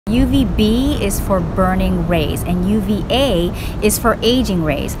UVB is for burning rays and UVA is for aging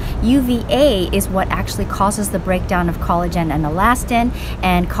rays. UVA is what actually causes the breakdown of collagen and elastin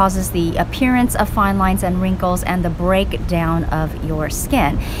and causes the appearance of fine lines and wrinkles and the breakdown of your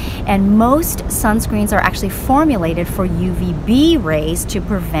skin. And most sunscreens are actually formulated for UVB rays to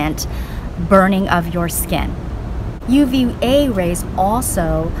prevent burning of your skin. UVA rays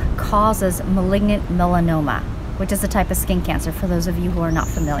also causes malignant melanoma, which is a type of skin cancer for those of you who are not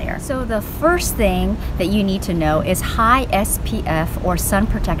familiar. So the first thing that you need to know is high SPF or sun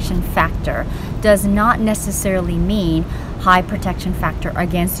protection factor does not necessarily mean high protection factor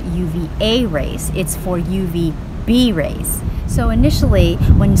against UVA rays. It's for UVB rays. So initially,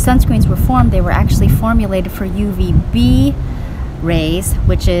 when sunscreens were formed, they were actually formulated for UVB rays,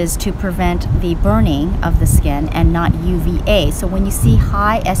 which is to prevent the burning of the skin, and not UVA. So when you see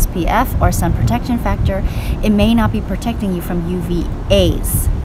high SPF or sun protection factor, it may not be protecting you from UVAs.